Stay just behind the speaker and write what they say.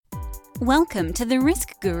Welcome to the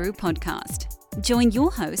Risk Guru podcast. Join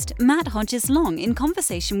your host, Matt Hodges-Long, in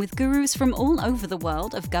conversation with gurus from all over the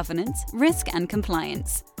world of governance, risk and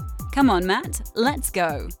compliance. Come on, Matt, let's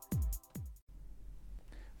go.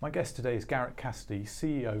 My guest today is Garrett Cassidy,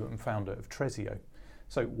 CEO and founder of Trezeo.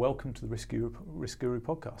 So welcome to the Risk Guru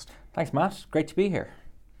podcast. Thanks, Matt. Great to be here.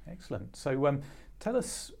 Excellent. So tell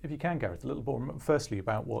us, if you can, Garrett, a little more firstly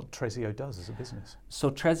about what Trezeo does as a business.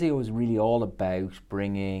 So Trezeo is really all about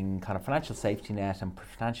bringing kind of financial safety net and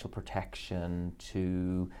financial protection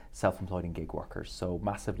to self-employed and gig workers. So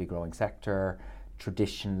massively growing sector,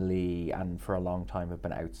 traditionally and for a long time have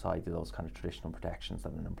been outside of those kind of traditional protections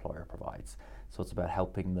that an employer provides. So it's about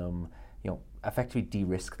helping them, effectively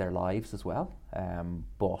de-risk their lives as well,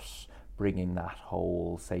 but bringing that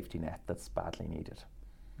whole safety net that's badly needed.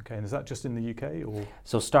 Okay, and is that just in the UK or?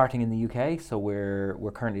 So starting in the UK, so we're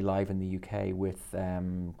currently live in the UK with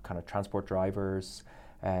kind of transport drivers,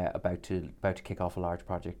 about to kick off a large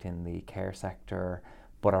project in the care sector.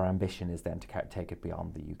 But our ambition is then to take it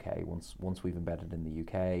beyond the UK. Once we've embedded in the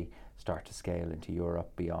UK, start to scale into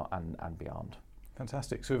Europe and beyond.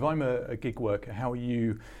 Fantastic. So if I'm a gig worker, how are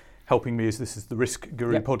you helping me, as this is the Risk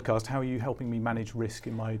Guru podcast, how are you helping me manage risk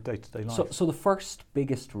in my day-to-day life? So the first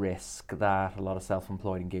biggest risk that a lot of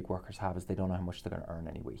self-employed and gig workers have is they don't know how much they're going to earn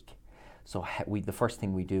any week. So the first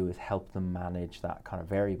thing we do is help them manage that kind of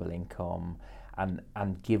variable income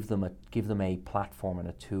and give them a platform and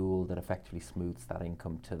a tool that effectively smooths that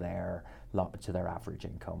income to their average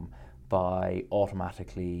income by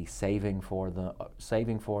automatically saving for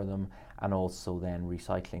them and also then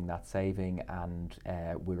recycling that saving. And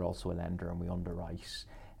we're also a lender and we underwrite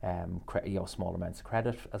small amounts of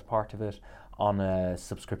credit as part of it on a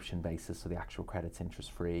subscription basis, so the actual credit's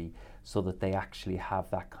interest free, so that they actually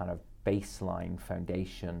have that kind of baseline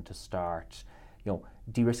foundation to start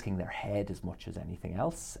de-risking their head as much as anything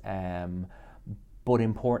else. But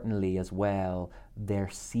importantly as well, they're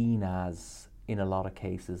seen as, in a lot of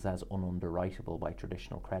cases, as ununderwritable by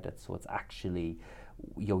traditional credit. So it's actually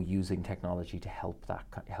using technology to help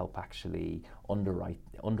actually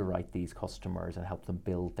underwrite these customers and help them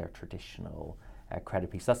build their traditional credit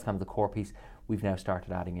piece. That's kind of the core piece. We've now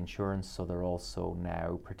started adding insurance, so they're also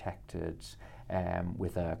now protected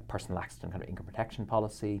with a personal accident kind of income protection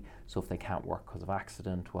policy. So if they can't work because of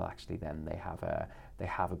accident, well, actually then they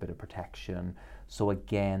have a bit of protection. So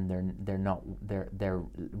again, they're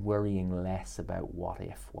worrying less about what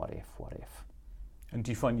if. And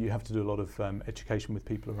do you find you have to do a lot of education with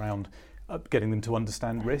people around getting them to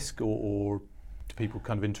understand risk, or do people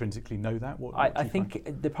kind of intrinsically know that? I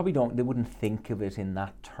think they probably don't. They wouldn't think of it in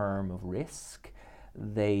that term of risk.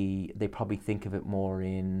 They probably think of it more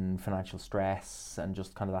in financial stress and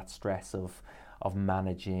just kind of that stress of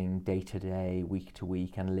managing day to day, week to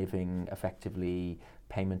week, and living effectively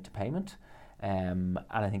payment to payment. And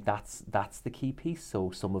I think that's the key piece.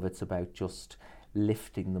 So some of it's about just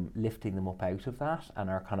lifting them up out of that, and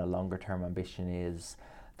our kind of longer term ambition is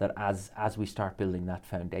that as we start building that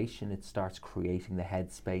foundation, it starts creating the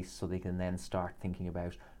headspace so they can then start thinking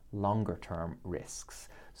about longer term risks.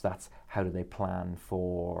 So that's how do they plan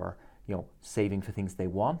for saving for things they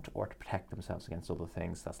want or to protect themselves against other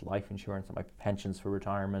things. That's life insurance, that might be pensions for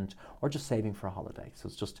retirement, or just saving for a holiday. So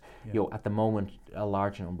it's just at the moment a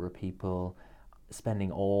large number of people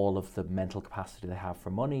spending all of the mental capacity they have for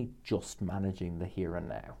money just managing the here and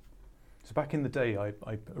now. So back in the day, I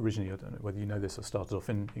originally, I don't know whether you know this, I started off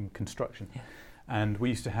in construction, and we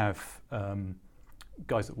used to have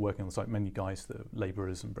guys that were working on the site, many guys that are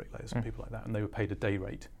labourers and bricklayers and people like that, and they were paid a day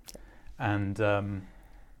rate. And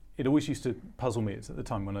it always used to puzzle me at the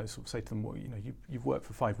time when I sort of say to them, well, you've worked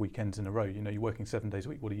for 5 weekends in a row, you're working 7 days a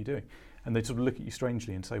week, what are you doing? And they'd sort of look at you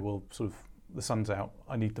strangely and say, well, sort of, the sun's out,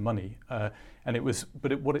 I need the money. And it was,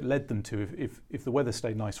 what it led them to, if the weather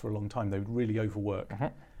stayed nice for a long time, they would really overwork.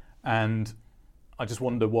 And I just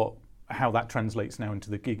wonder how that translates now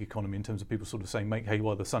into the gig economy in terms of people sort of saying, make hay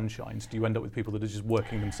while the sun shines. Do you end up with people that are just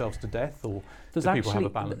working themselves to death, or do people have a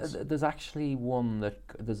balance? There's actually one that,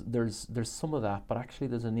 there's some of that, but actually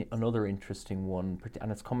there's another interesting one,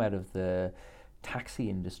 and it's come out of the taxi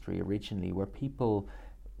industry originally, where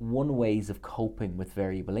one ways of coping with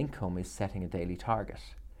variable income is setting a daily target,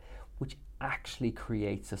 which actually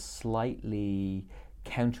creates a slightly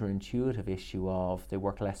counterintuitive issue of they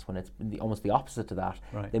work less when it's almost the opposite to that.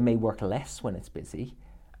 Right. They may work less when it's busy,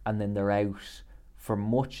 and then they're out for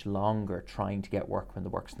much longer trying to get work when the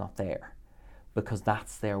work's not there, because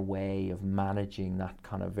that's their way of managing that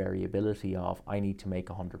kind of variability of I need to make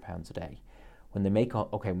 £100 a day. When they make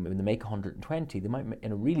 120, they might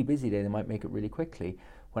in a really busy day they might make it really quickly.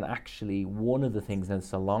 When actually one of the things, and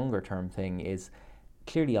it's a longer term thing, is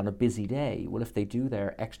clearly on a busy day, well, if they do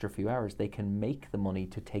their extra few hours, they can make the money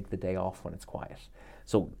to take the day off when it's quiet.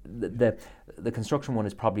 So the construction one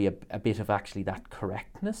is probably a bit of actually that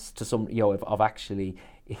correctness to some, of actually,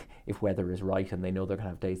 if weather is right and they know they're going to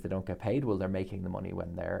have days they don't get paid, well, they're making the money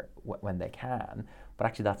when they can. But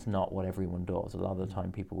actually, that's not what everyone does. A lot of the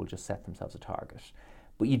time, people will just set themselves a target.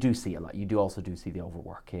 But you do see a lot. You also do see the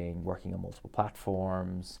overworking, working on multiple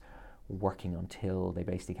platforms, working until they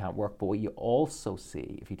basically can't work. But what you also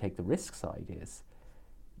see, if you take the risk side, is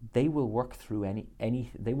they will work through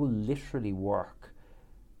they will literally work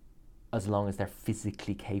as long as they're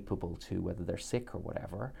physically capable to, whether they're sick or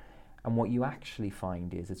whatever. And what you actually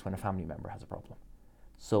find is it's when a family member has a problem.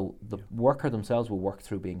 So the worker themselves will work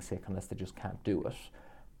through being sick unless they just can't do it.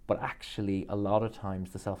 But actually, a lot of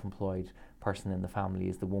times, the self-employed person in the family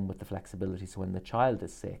is the one with the flexibility. So when the child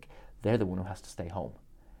is sick, they're the one who has to stay home.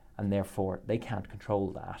 And therefore, they can't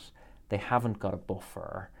control that. They haven't got a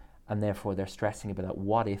buffer. And therefore, they're stressing about that.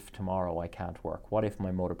 What if tomorrow I can't work? What if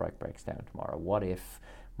my motorbike breaks down tomorrow? What if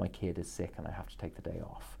my kid is sick and I have to take the day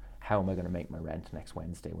off? How am I going to make my rent next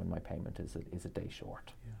Wednesday when my payment is a day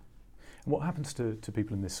short? Yeah. And what happens to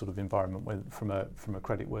people in this sort of environment from a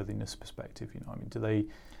credit worthiness perspective?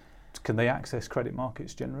 Can they access credit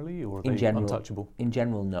markets generally, or are they untouchable? In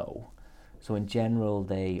general, no. So in general,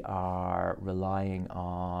 they are relying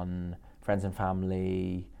on friends and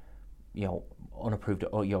family, unapproved,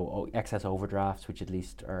 excess overdrafts, which at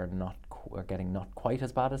least are getting not quite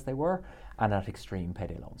as bad as they were, and at extreme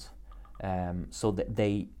payday loans. So that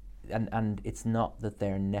they, and it's not that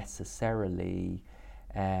they're necessarily,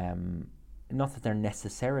 a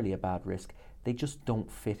bad risk. They just don't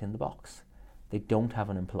fit in the box. They don't have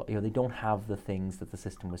they don't have the things that the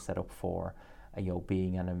system was set up for.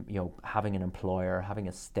 Being having an employer, having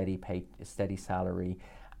a steady salary,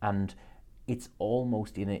 and it's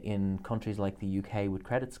almost in countries like the UK with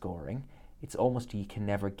credit scoring, it's almost you can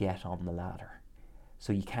never get on the ladder.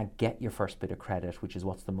 So you can't get your first bit of credit, which is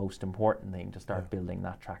what's the most important thing to start building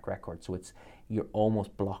that track record. So you're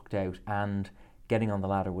almost blocked out, and getting on the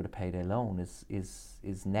ladder with a payday loan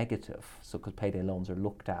is negative. So because payday loans are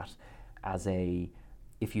looked at as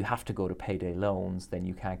if you have to go to payday loans, then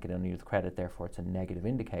you can't get any of the credit, therefore it's a negative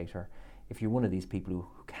indicator. If you're one of these people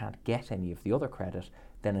who can't get any of the other credit,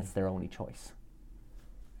 then it's their only choice.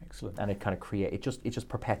 Excellent. And it kind of it just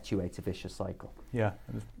perpetuates a vicious cycle. Yeah,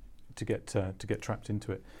 to get trapped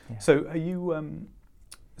into it. Yeah. So are you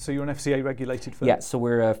so you're an FCA regulated firm? Yeah, so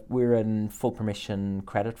we're a full permission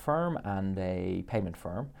credit firm and a payment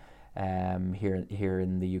firm. Here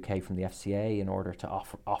in the UK from the FCA, in order to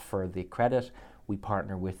offer the credit, we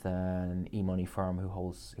partner with an e-money firm who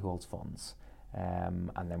holds funds,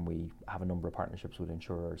 and then we have a number of partnerships with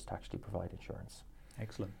insurers to actually provide insurance.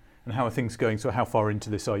 Excellent. And how are things going? So how far into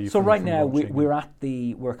this are you? So right now we're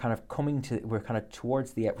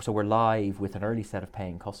towards the, so we're live with an early set of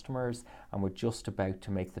paying customers, and we're just about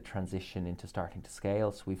to make the transition into starting to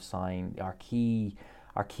scale. So we've signed our key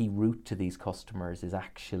route to these customers is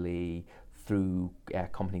actually through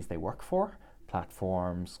companies they work for,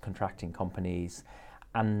 platforms, contracting companies,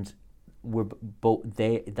 and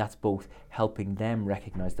that's both helping them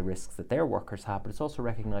recognize the risks that their workers have, but it's also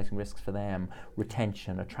recognizing risks for them,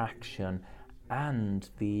 retention, attraction,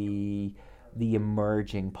 and the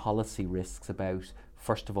emerging policy risks about,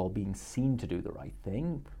 first of all, being seen to do the right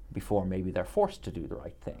thing before maybe they're forced to do the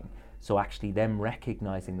right thing. So actually them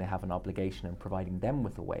recognizing they have an obligation and providing them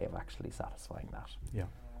with a way of actually satisfying that. Yeah.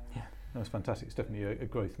 That's fantastic. It's definitely a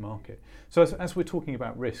growth market. So as we're talking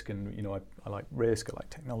about risk, and I like risk, I like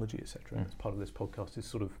technology, etc. And as part of this podcast is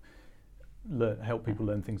sort of help people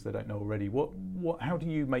learn things they don't know already. How do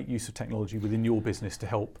you make use of technology within your business to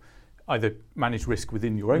help either manage risk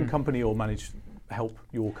within your own company or help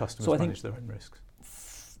your customers manage their own risks?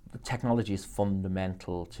 Technology is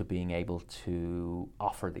fundamental to being able to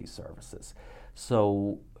offer these services.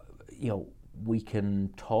 So, we can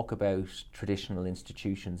talk about traditional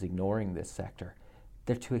institutions ignoring this sector.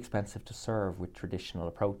 They're too expensive to serve with traditional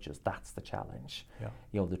approaches. That's the challenge.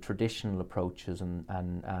 Yeah. The traditional approaches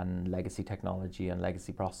and legacy technology and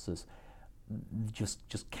legacy processes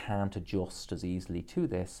just can't adjust as easily to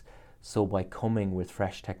this. So by coming with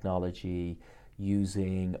fresh technology,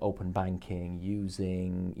 using open banking,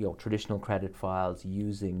 using traditional credit files,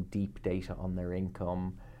 using deep data on their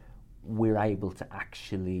income, we're able to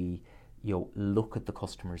actually look at the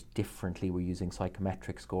customers differently. We're using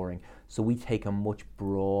psychometric scoring, so we take a much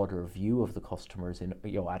broader view of the customers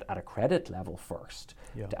at a credit level first,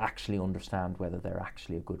 to actually understand whether they're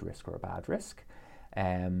actually a good risk or a bad risk.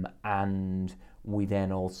 And we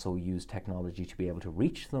then also use technology to be able to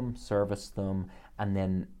reach them, service them, and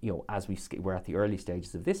then, as we're at the early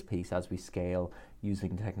stages of this piece, as we scale,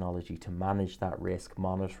 using technology to manage that risk,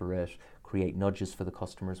 monitor it, create nudges for the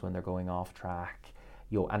customers when they're going off track,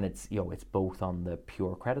 and it's both on the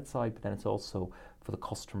pure credit side, but then it's also for the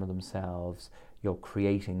customer themselves,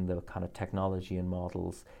 creating the kind of technology and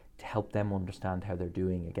models to help them understand how they're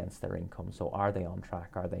doing against their income. So are they on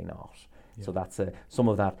track? Are they not? Yeah. So that's some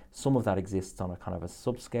of that exists on a kind of a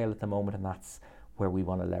subscale at the moment, and that's where we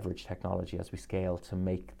want to leverage technology as we scale to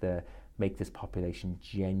make this population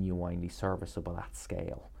genuinely serviceable at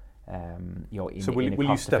scale. So will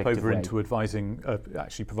you step over way. Into advising,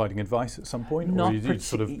 actually providing advice at some point? Not or are you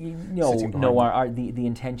sort of the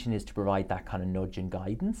intention is to provide that kind of nudge and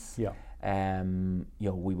guidance. Yeah.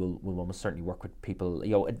 We'll almost certainly work with people.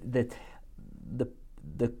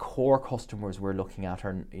 The core customers we're looking at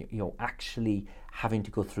are, actually having to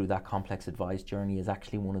go through that complex advice journey is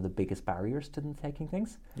actually one of the biggest barriers to them taking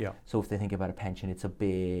things. Yeah. So if they think about a pension, it's a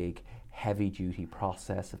big, heavy-duty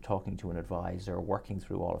process of talking to an advisor, working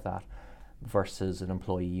through all of that, versus an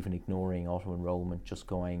employee even ignoring auto-enrollment, just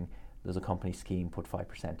going, there's a company scheme, put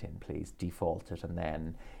 5% in, please, default it, and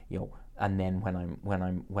then, and then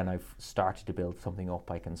when I've started to build something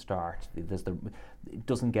up, I can start. It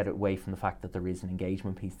doesn't get away from the fact that there is an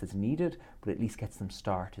engagement piece that's needed, but at least gets them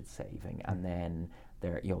started saving, and then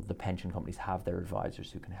the pension companies have their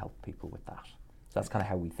advisors who can help people with that. So that's kind of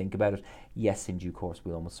how we think about it. Yes, in due course,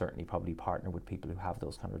 we'll almost certainly probably partner with people who have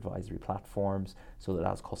those kind of advisory platforms, so that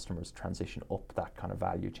as customers transition up that kind of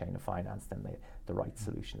value chain of finance, then the right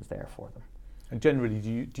solution is there for them. And generally,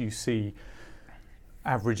 do you see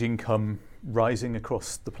average income rising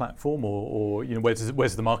across the platform, or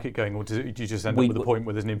where's the market going, or do you just end up with a point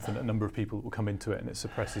where there's an infinite number of people that will come into it and it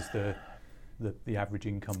suppresses the average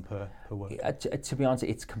income per worker? To be honest,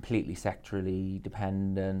 it's completely sectorally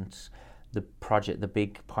dependent. The partner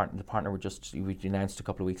we announced a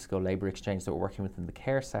couple of weeks ago, Labour Exchange, that we're working with in the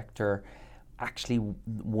care sector. Actually,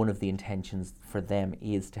 one of the intentions for them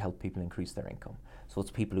is to help people increase their income. So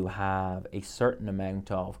it's people who have a certain amount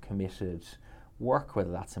of committed work,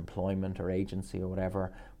 whether that's employment or agency or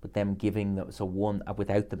whatever, but them giving them, so one,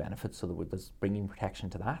 without the benefits, so there's bringing protection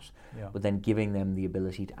to that, but then giving them the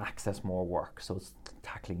ability to access more work. So it's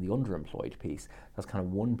tackling the underemployed piece. That's kind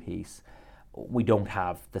of one piece. We don't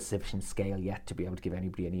have the sufficient scale yet to be able to give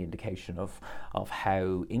anybody any indication of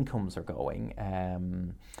how incomes are going.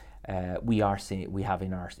 We have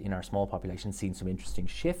in our small population seen some interesting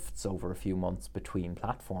shifts over a few months between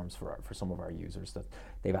platforms for some of our users, that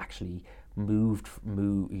they've actually moved,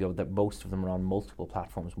 that most of them are on multiple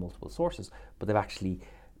platforms, multiple sources, but they've actually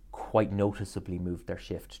quite noticeably moved their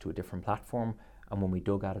shift to a different platform. And when we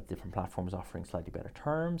dug at it, different platforms offering slightly better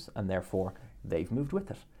terms, and therefore they've moved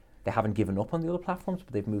with it. They haven't given up on the other platforms,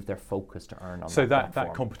 but they've moved their focus to earn on that platform. So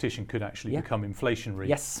that competition could actually become inflationary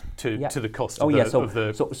to the cost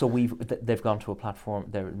they've gone to a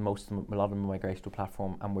platform. A lot of them migrated to a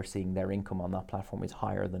platform, and we're seeing their income on that platform is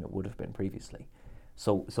higher than it would have been previously.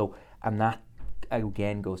 And that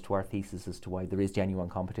again goes to our thesis as to why there is genuine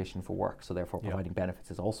competition for work. So therefore, providing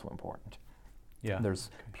benefits is also important. Yeah,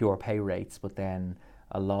 there's pure pay rates, but then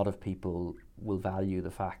a lot of people will value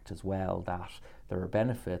the fact as well that there are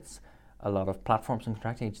benefits. A lot of platforms and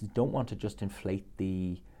contracting agencies don't want to just inflate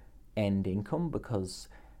the end income because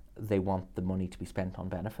they want the money to be spent on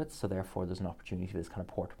benefits. So therefore there's an opportunity for this kind of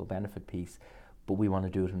portable benefit piece. But we want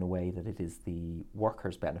to do it in a way that it is the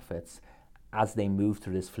workers' benefits. As they move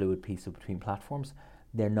through this fluid piece of between platforms,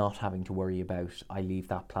 they're not having to worry about, I leave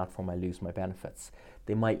that platform, I lose my benefits.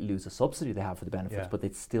 They might lose a subsidy they have for the benefits, but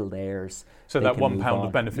it's still theirs. So that £1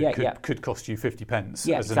 of benefit could cost you 50 pence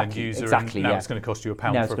as an end user, and now it's going to cost you £1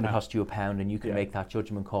 for Now it's going to cost you £1, and you can make that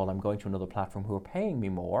judgment call. I'm going to another platform who are paying me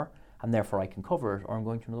more, and therefore I can cover it, or I'm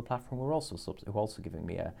going to another platform who are also giving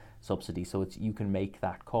me a subsidy. So you can make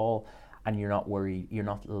that call, and you're not worried, you're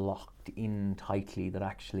not locked in tightly that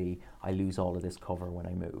actually I lose all of this cover when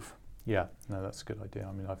I move. Yeah, no, that's a good idea.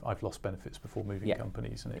 I mean, I've lost benefits before moving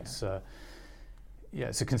companies, and it's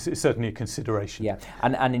certainly a consideration. Yeah,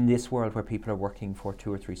 and in this world where people are working for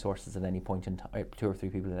two or three sources at any point in time, 2 or 3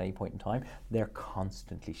 people at any point in time, they're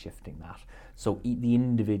constantly shifting that. So the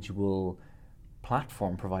individual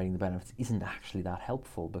platform providing the benefits isn't actually that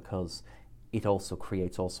helpful, because it also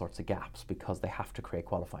creates all sorts of gaps, because they have to create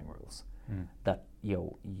qualifying rules. That there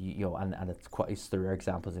are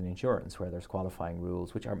examples in insurance where there's qualifying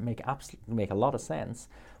rules which make a lot of sense,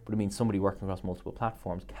 but it means somebody working across multiple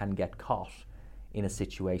platforms can get caught in a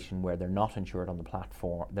situation where they're not insured on the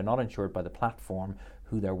platform. They're not insured by the platform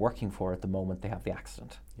who they're working for at the moment they have the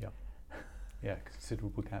accident. Yeah. Yeah,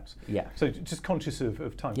 considerable gaps. Yeah. So just conscious of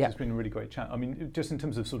time, 'cause Yeah. it's been a really great chat. I mean, just in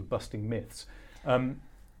terms of sort of busting myths,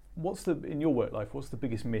 in your work life, what's the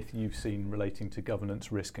biggest myth you've seen relating to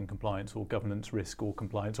governance, risk and compliance, or governance, risk or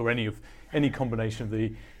compliance, or any combination of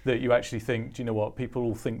that you actually think, do you know what, people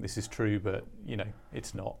all think this is true, but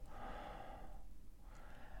it's not?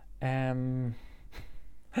 I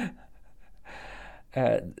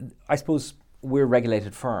suppose we're a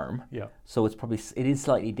regulated firm, Yeah. so it is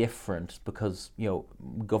slightly different because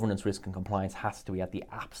governance, risk, and compliance has to be at the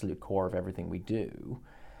absolute core of everything we do.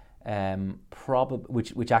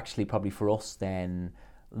 Which actually probably for us then,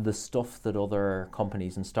 the stuff that other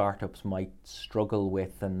companies and startups might struggle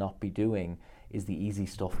with and not be doing is the easy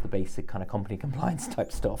stuff, the basic kind of company compliance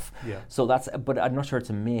type stuff. Yeah. So but I'm not sure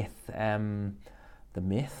it's a myth. The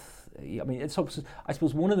myth, I mean, I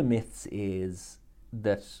suppose one of the myths is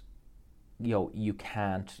that you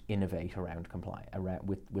can't innovate around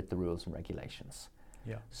with the rules and regulations.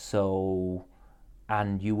 Yeah. So,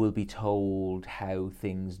 and you will be told how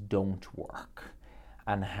things don't work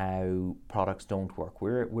and how products don't work.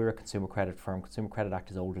 We're a consumer credit firm. Consumer Credit Act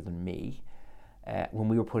is older than me. When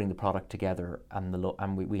we were putting the product together and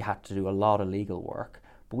we had to do a lot of legal work,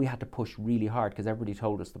 but we had to push really hard because everybody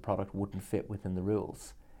told us the product wouldn't fit within the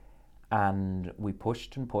rules. And we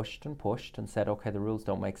pushed and pushed and pushed and said, okay, the rules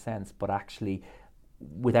don't make sense. But actually,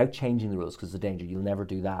 without changing the rules, because the danger, you'll never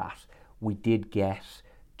do that, we did get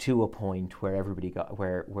to a point where everybody got,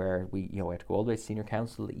 where we had to go all the way to senior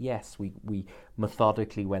counsel. Yes, we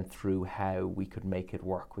methodically went through how we could make it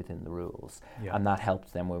work within the rules. Yeah. And that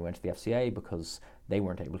helped them when we went to the FCA because they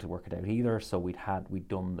weren't able to work it out either. So we'd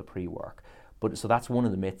done the pre-work. So that's one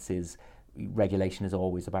of the myths is, regulation is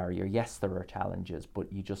always a barrier. Yes, there are challenges,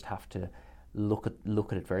 but you just have to look at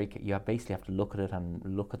it you basically have to look at it and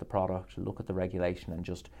look at the product, look at the regulation, and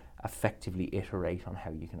just effectively iterate on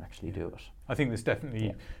how you can actually do it. I think there's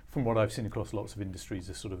definitely, from what I've seen across lots of industries,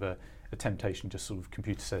 there's sort of a temptation, just sort of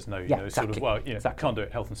computer says no, exactly. sort of, exactly. Can't do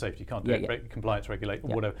it, health and safety, can't do it, compliance, regulate,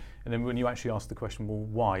 or whatever. And then when you actually ask the question, well,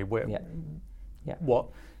 why? What?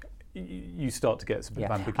 You start to get a bit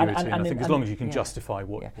of ambiguity, and I think as long as you can justify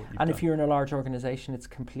what you've done. If you're in a large organisation, it's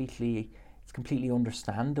completely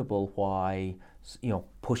understandable why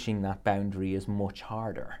pushing that boundary is much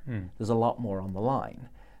harder. There's a lot more on the line.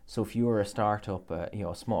 So if you're a startup,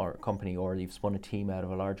 a smaller company, or you've spun a team out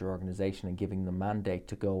of a larger organisation and giving them mandate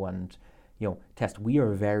to go and test, we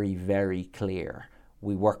are very, very clear.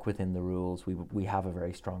 We work within the rules. We have a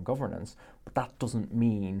very strong governance, but that doesn't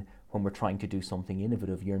mean when we're trying to do something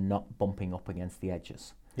innovative, you're not bumping up against the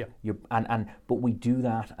edges. Yeah. But we do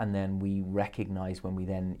that, and then we recognise when we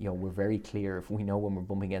then, we're very clear. If we know when we're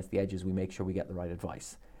bumping against the edges, we make sure we get the right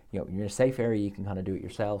advice. You're in a safe area, you can kind of do it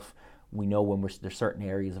yourself. We know when there's certain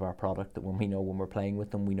areas of our product that when we're playing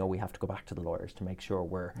with them, we know we have to go back to the lawyers to make sure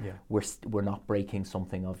we're not breaking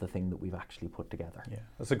something of the thing that we've actually put together. Yeah,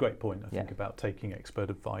 that's a great point. I think about taking expert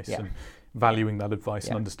advice and valuing that advice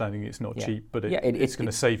and understanding it's not cheap, but it's going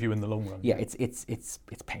to save you in the long run. Yeah, it's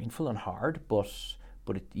painful and hard, but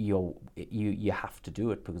you have to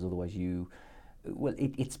do it because otherwise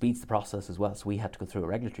it speeds the process as well. So we had to go through a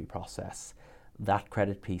regulatory process. That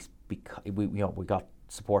credit piece, because we got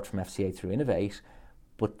support from FCA through Innovate,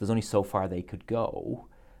 but there's only so far they could go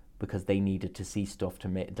because they needed to see stuff to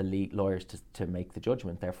make the lead lawyers to make the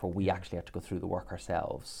judgment. Therefore, we actually had to go through the work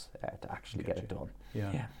ourselves to actually get it done.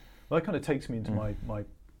 Yeah. Well, that kind of takes me into my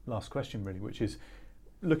last question, really, which is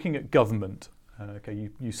looking at government.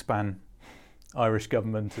 You span Irish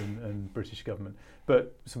government and British government,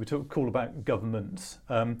 but so we talk all about governments.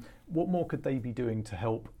 What more could they be doing to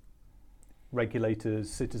help regulators,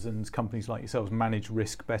 citizens, companies like yourselves manage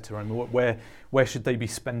risk better? I mean, where should they be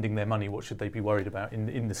spending their money? What should they be worried about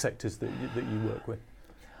in the sectors that you work with?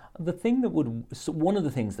 One of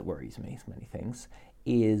the things that worries me, many things,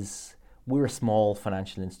 is we're a small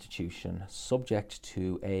financial institution subject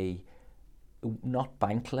to a not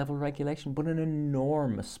bank level regulation, but an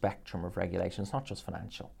enormous spectrum of regulation. It's not just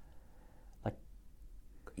financial.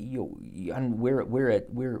 And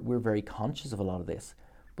we're very conscious of a lot of this.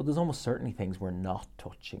 But there's almost certainly things we're not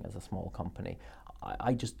touching as a small company.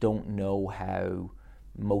 I just don't know how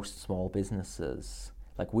most small businesses,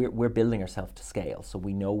 we're building ourselves to scale, so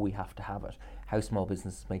we know we have to have it. How small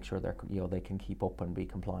businesses make sure they can keep up and be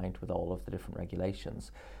compliant with all of the different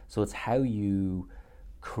regulations. So it's how you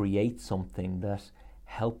create something that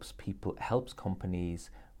helps companies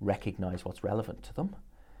recognize what's relevant to them.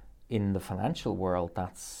 In the financial world,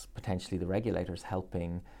 that's potentially the regulators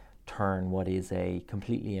helping turn what is a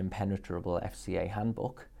completely impenetrable FCA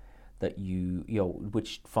handbook that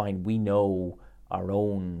which we know our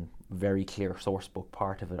own very clear source book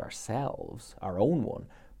part of it ourselves, our own one,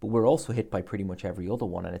 but we're also hit by pretty much every other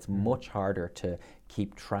one, and it's much harder to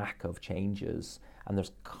keep track of changes, and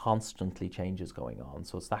there's constantly changes going on.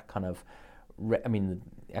 So it's that kind of, I mean,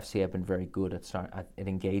 the FCA have been very good at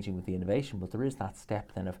engaging with the innovation, but there is that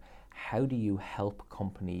step then of how do you help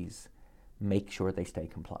companies make sure they stay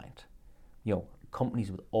compliant? You know, companies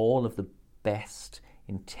with all of the best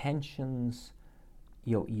intentions,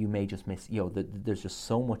 you know, you may just miss, you know, there's just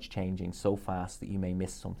so much changing so fast that you may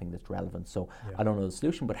miss something that's relevant. So I don't know the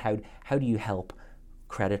solution, but how do you help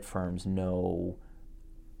credit firms know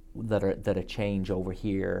that a change over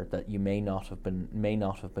here that you may not have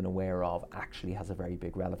been aware of actually has a very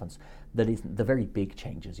big relevance? That isn't the very big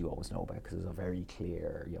changes you always know about because there's a very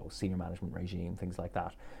clear, you know, senior management regime, things like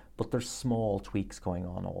that. But there's small tweaks going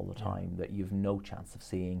on all the time that you've no chance of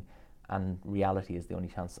seeing. And reality is the only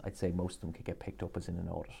chance I'd say most of them could get picked up is in an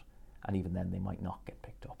audit, and even then they might not get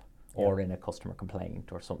picked up, or in a customer complaint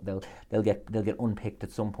or something. They'll get unpicked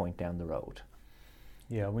at some point down the road.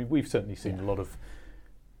 Yeah, we've certainly seen a lot of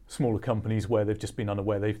smaller companies where they've just been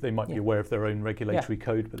unaware. They might be aware of their own regulatory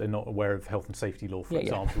code, but they're not aware of health and safety law, for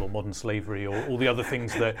example, or modern slavery, or all the other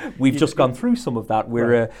things that we've just gone through. Some of that.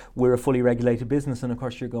 We're a fully regulated business, and of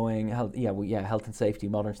course you're going health and safety,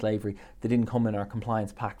 modern slavery. They didn't come in our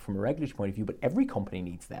compliance pack from a regulatory point of view, but every company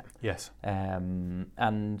needs them. Yes.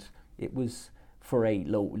 And it was for a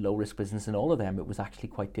low risk business in all of them. It was actually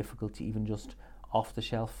quite difficult to even just off the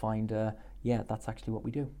shelf find that's actually what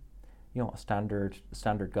we do. You know, a standard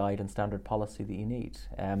guide and standard policy that you need.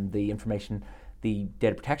 The information, the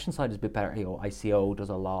data protection side is a bit better. You know, ICO does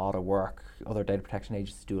a lot of work. Other data protection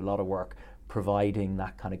agencies do a lot of work providing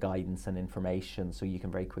that kind of guidance and information, so you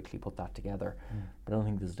can very quickly put that together. But I don't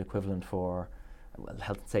think there's an equivalent for. Well,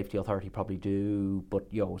 Health and Safety Authority probably do, but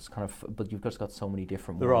you know, it's kind of. But you've just got so many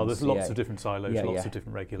different. There's lots of different silos, lots of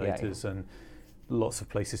different regulators, and lots of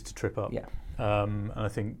places to trip up. And I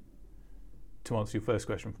think, to answer your first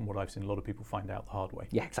question, from what I've seen, a lot of people find out the hard way.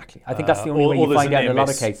 Yeah, exactly. I think that's the only way you find out in a lot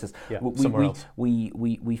of cases.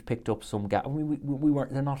 We've picked up some gaps.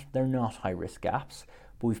 They're not high risk gaps,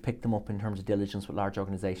 but we've picked them up in terms of diligence with large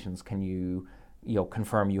organisations. Can you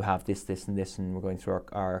confirm you have this, and this, and we're going through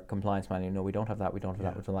our compliance manual. No, we don't have that. We don't have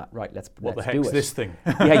that. We don't have that. Right, let's do it. What the heck's this thing?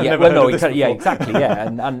 Exactly.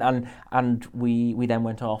 And we then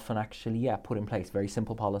went off and actually put in place very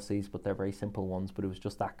simple policies, but they're very simple ones. But it was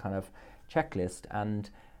just that kind of checklist, and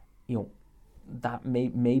you know that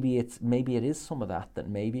maybe it is some of that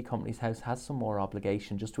maybe Companies House has some more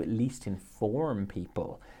obligation just to at least inform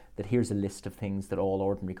people that here's a list of things that all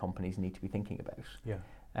ordinary companies need to be thinking about.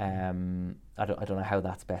 I don't know how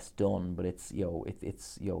that's best done, but it's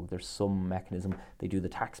there's some mechanism. They do the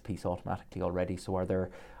tax piece automatically already, so are there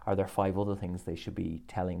 5 other things they should be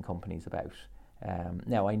telling companies about?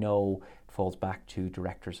 Now I know it falls back to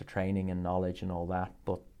directors of training and knowledge and all that,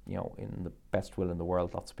 but you know, in the best will in the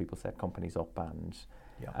world, lots of people set companies up and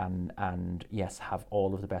yes, have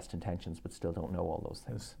all of the best intentions, but still don't know all those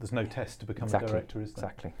things. There's no test to become a director, is there?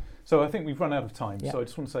 Exactly. So I think we've run out of time. So I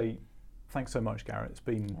just want to say thanks so much, Garrett. It's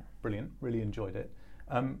been brilliant. Really enjoyed it.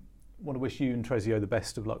 Want to wish you and Trezeo the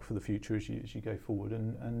best of luck for the future as you go forward.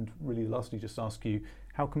 And really, lastly, just ask you,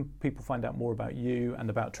 how can people find out more about you and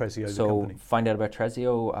about Trezeo, the company? So find out about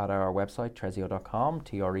Trezeo at our website, trezeo.com,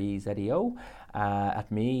 Trezeo.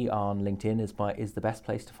 At me on LinkedIn is the best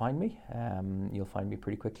place to find me. You'll find me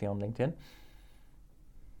pretty quickly on LinkedIn.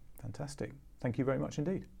 Fantastic. Thank you very much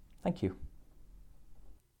indeed. Thank you.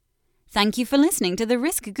 Thank you for listening to the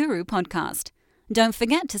Risk Guru podcast. Don't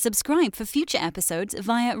forget to subscribe for future episodes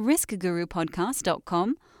via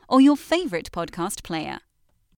riskgurupodcast.com or your favourite podcast player.